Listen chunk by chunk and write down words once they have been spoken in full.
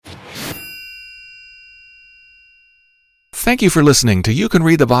Thank you for listening to You Can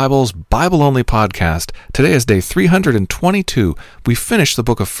Read the Bible's Bible-Only podcast. Today is day 322. We finished the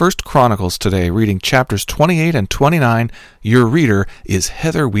book of 1 Chronicles today, reading chapters 28 and 29. Your reader is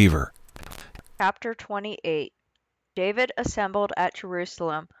Heather Weaver. Chapter 28. David assembled at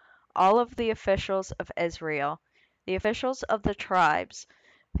Jerusalem all of the officials of Israel, the officials of the tribes,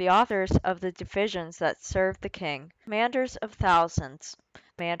 the officers of the divisions that served the king, commanders of thousands,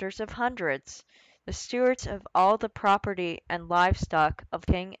 commanders of hundreds, the stewards of all the property and livestock of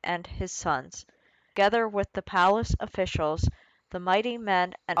the king and his sons, together with the palace officials, the mighty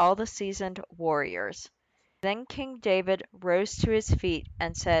men, and all the seasoned warriors. Then King David rose to his feet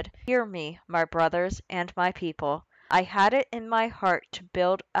and said, "Hear me, my brothers and my people. I had it in my heart to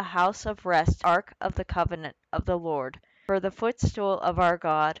build a house of rest, ark of the covenant of the Lord, for the footstool of our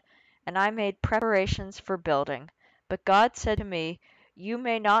God, and I made preparations for building. But God said to me, You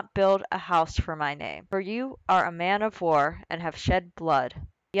may not build a house for my name, for you are a man of war and have shed blood.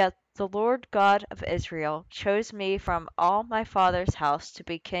 Yet the Lord God of Israel chose me from all my father's house to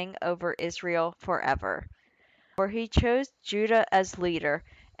be king over Israel forever. For he chose Judah as leader,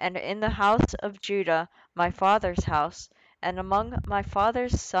 and in the house of Judah, my father's house, and among my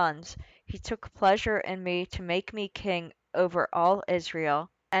father's sons, he took pleasure in me to make me king over all Israel.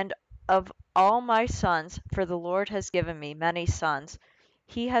 And of all my sons, for the Lord has given me many sons,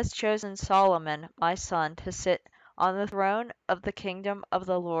 he has chosen Solomon, my son, to sit on the throne of the kingdom of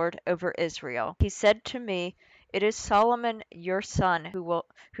the Lord over Israel. He said to me, It is Solomon your son who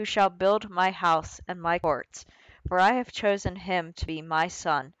shall build my house and my courts. For I have chosen him to be my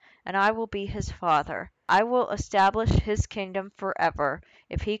son, and I will be his father. I will establish his kingdom forever,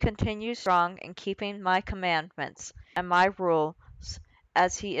 if he continues strong in keeping my commandments and my rules,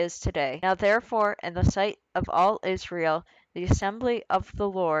 as he is today. Now therefore, in the sight of all Israel, the assembly of the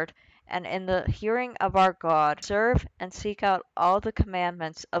Lord, and in the hearing of our God, observe and seek out all the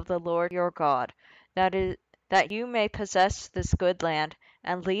commandments of the Lord your God, that you may possess this good land,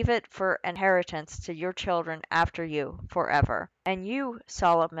 and leave it for inheritance to your children after you forever. And you,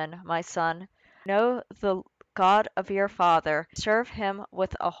 Solomon, my son, know the God of your father, serve him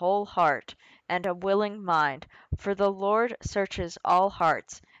with a whole heart and a willing mind, for the Lord searches all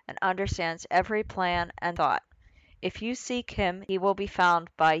hearts and understands every plan and thought. If you seek him, he will be found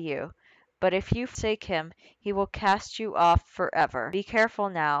by you. But if you forsake him, he will cast you off forever. Be careful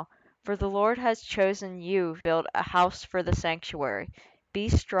now, for the Lord has chosen you to build a house for the sanctuary. Be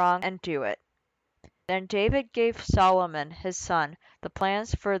strong and do it." Then David gave Solomon his son the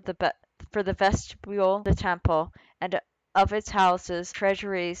plans for the vestibule of the temple, and of its houses,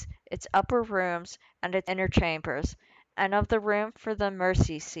 treasuries, its upper rooms, and its inner chambers, and of the room for the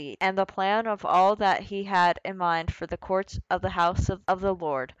mercy seat, and the plan of all that he had in mind for the courts of the house of the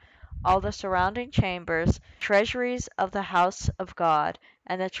Lord, all the surrounding chambers, treasuries of the house of God,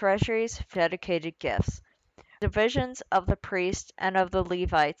 and the treasuries for dedicated gifts, divisions of the priests and of the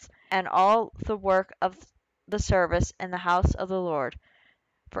Levites, and all the work of the service in the house of the Lord,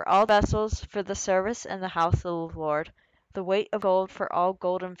 for all vessels for the service in the house of the Lord, the weight of gold for all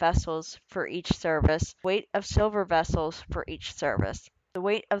golden vessels for each service, weight of silver vessels for each service, the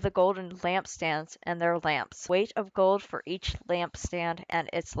weight of the golden lampstands and their lamps, weight of gold for each lampstand and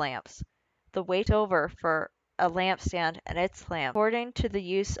its lamps, the weight of silver for a lampstand and its lamp, according to the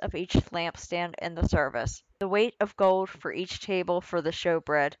use of each lampstand in the service, the weight of gold for each table for the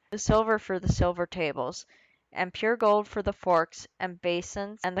showbread, the silver for the silver tables, and pure gold for the forks and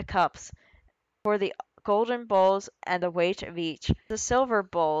basins and the cups, for the golden bowls and the weight of each, the silver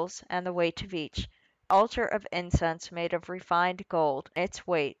bowls and the weight of each, altar of incense made of refined gold, its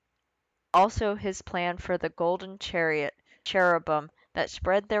weight, also his plan for the golden cherubim that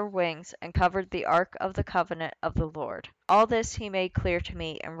spread their wings and covered the ark of the covenant of the Lord. All this he made clear to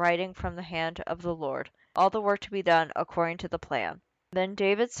me in writing from the hand of the Lord, all the work to be done according to the plan. Then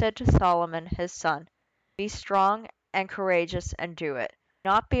David said to Solomon his son, "Be strong and courageous and do it. Do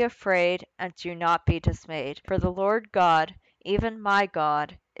not be afraid and do not be dismayed, for the Lord God, even my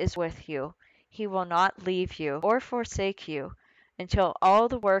God, is with you. He will not leave you or forsake you until all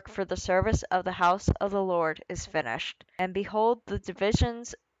the work for the service of the house of the Lord is finished. And behold, the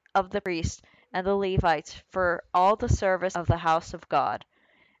divisions of the priests and the Levites for all the service of the house of God.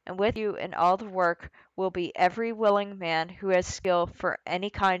 And with you in all the work will be every willing man who has skill for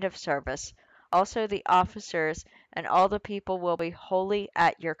any kind of service. Also the officers and all the people will be wholly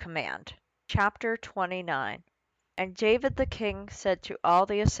at your command." Chapter 29. And David the king said to all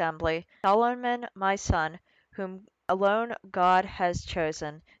the assembly, "Solomon my son, whom alone God has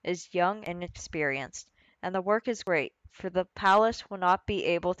chosen, is young and inexperienced, and the work is great, for the palace will not be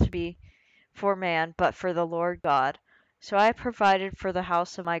able to be for man, but for the Lord God. So I provided for the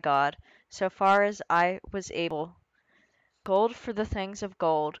house of my God, so far as I was able, gold for the things of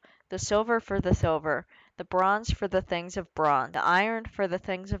gold, the silver for the silver, the bronze for the things of bronze, the iron for the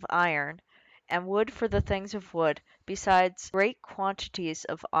things of iron, and wood for the things of wood, besides great quantities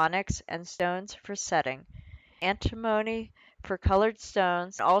of onyx and stones for setting, antimony for colored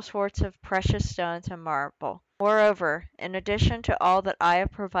stones, and all sorts of precious stones and marble. Moreover, in addition to all that I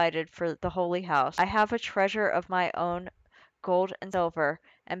have provided for the holy house, I have a treasure of my own gold and silver,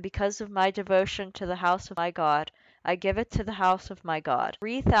 and because of my devotion to the house of my God, I give it to the house of my God.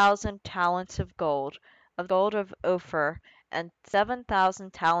 3,000 talents of gold of Ophir, and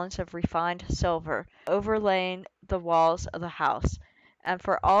 7,000 talents of refined silver, overlaying the walls of the house, and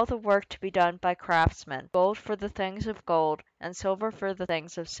for all the work to be done by craftsmen, gold for the things of gold, and silver for the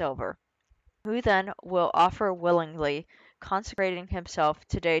things of silver. Who then will offer willingly, consecrating himself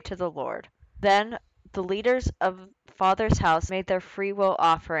today to the Lord? Then the leaders of father's house made their freewill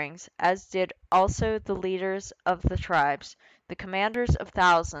offerings, as did also the leaders of the tribes, the commanders of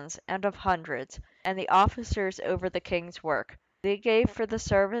thousands and of hundreds, and the officers over the king's work. They gave for the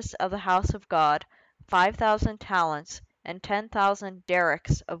service of the house of God 5,000 talents, and 10,000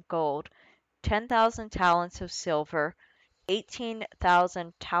 derricks of gold, 10,000 talents of silver,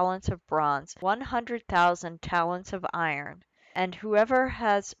 18,000 talents of bronze, 100,000 talents of iron. And whoever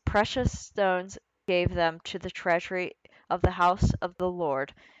has precious stones gave them to the treasury of the house of the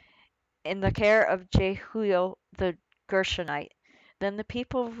Lord, in the care of Jehuel the Gershonite. Then the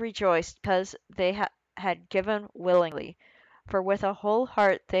people rejoiced because they had given willingly, for with a whole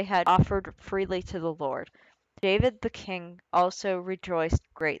heart they had offered freely to the Lord. David the king also rejoiced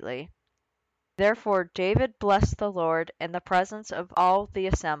greatly. Therefore David blessed the Lord in the presence of all the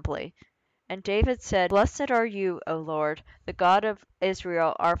assembly. And David said, Blessed are you, O Lord, the God of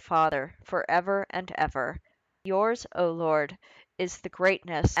Israel our Father, for ever and ever. Yours, O Lord, is the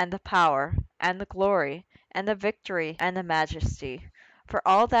greatness, and the power, and the glory, and the victory, and the majesty. For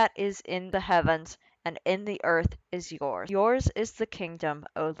all that is in the heavens and in the earth is yours. Yours is the kingdom,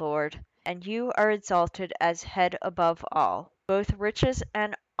 O Lord, and you are exalted as head above all. Both riches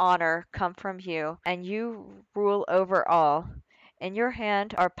and honor come from you, and you rule over all. In your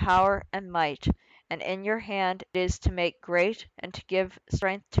hand are power and might, and in your hand it is to make great and to give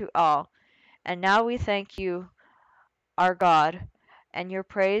strength to all. And now we thank you, our God, and your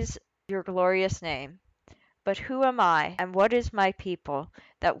praise your glorious name. But who am I, and what is my people,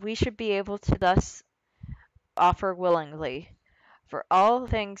 that we should be able to thus offer willingly? For all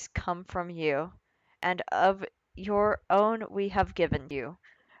things come from you, and of your own we have given you.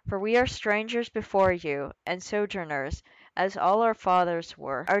 For we are strangers before you, and sojourners, as all our fathers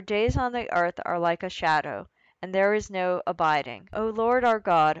were. Our days on the earth are like a shadow, and there is no abiding. O Lord our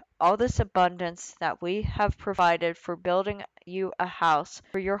God, all this abundance that we have provided for building you a house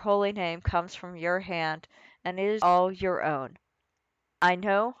for your holy name comes from your hand, and is all your own. I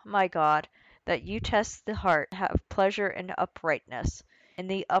know, my God, that you test the heart, and have pleasure in uprightness. In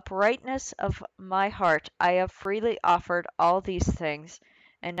the uprightness of my heart I have freely offered all these things,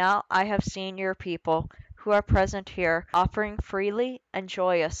 and now I have seen your people, who are present here, offering freely and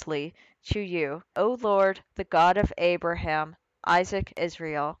joyously to you, O Lord, the God of Abraham, Isaac,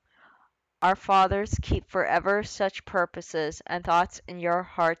 Israel. Our fathers keep forever such purposes and thoughts in your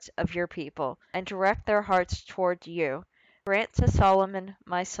hearts of your people, and direct their hearts toward you. Grant to Solomon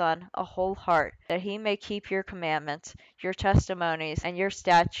my son a whole heart, that he may keep your commandments, your testimonies, and your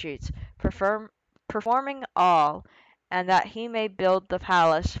statutes, performing all, and that he may build the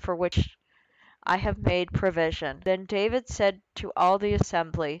palace for which I have made provision. Then David said to all the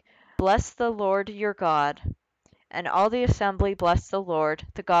assembly, Bless the Lord your God. And all the assembly blessed the Lord,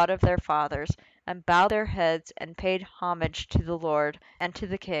 the God of their fathers, and bowed their heads and paid homage to the Lord and to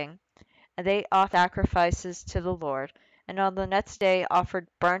the king. And they offered sacrifices to the Lord, and on the next day offered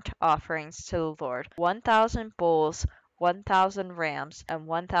burnt offerings to the Lord, 1,000 bulls, 1,000 rams, and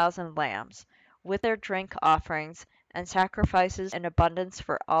 1,000 lambs, with their drink offerings, and sacrifices in abundance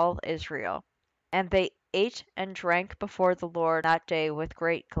for all Israel. And they ate and drank before the Lord that day with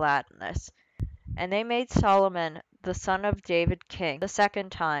great gladness. And they made Solomon the son of David king the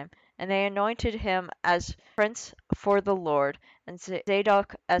second time, and they anointed him as prince for the Lord, and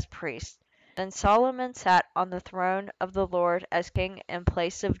Zadok as priest. Then Solomon sat on the throne of the Lord as king in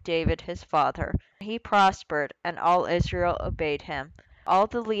place of David his father. He prospered, and all Israel obeyed him. All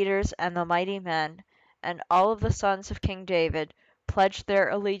the leaders and the mighty men, and all of the sons of King David, pledged their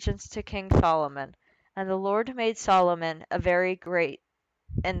allegiance to King Solomon. And the Lord made Solomon a very great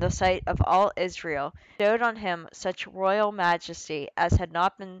in the sight of all Israel, bestowed on him such royal majesty as had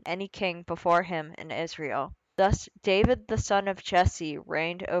not been any king before him in Israel. Thus David the son of Jesse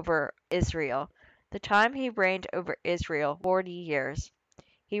reigned over Israel. The time he reigned over Israel 40 years.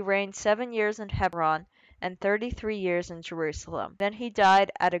 He reigned 7 years in Hebron, and 33 years in Jerusalem. Then he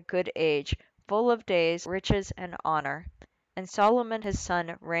died at a good age, full of days, riches, and honor. And Solomon his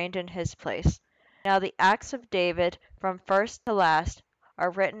son reigned in his place. Now the acts of David, from first to last,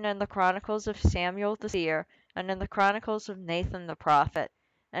 are written in the chronicles of Samuel the seer, and in the chronicles of Nathan the prophet,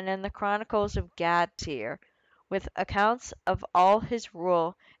 and in the chronicles of Gad the seer, with accounts of all his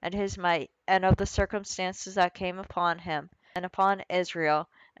rule and his might, and of the circumstances that came upon him, and upon Israel,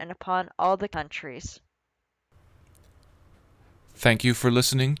 and upon all the countries. Thank you for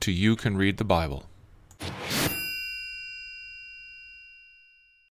listening to You Can Read the Bible.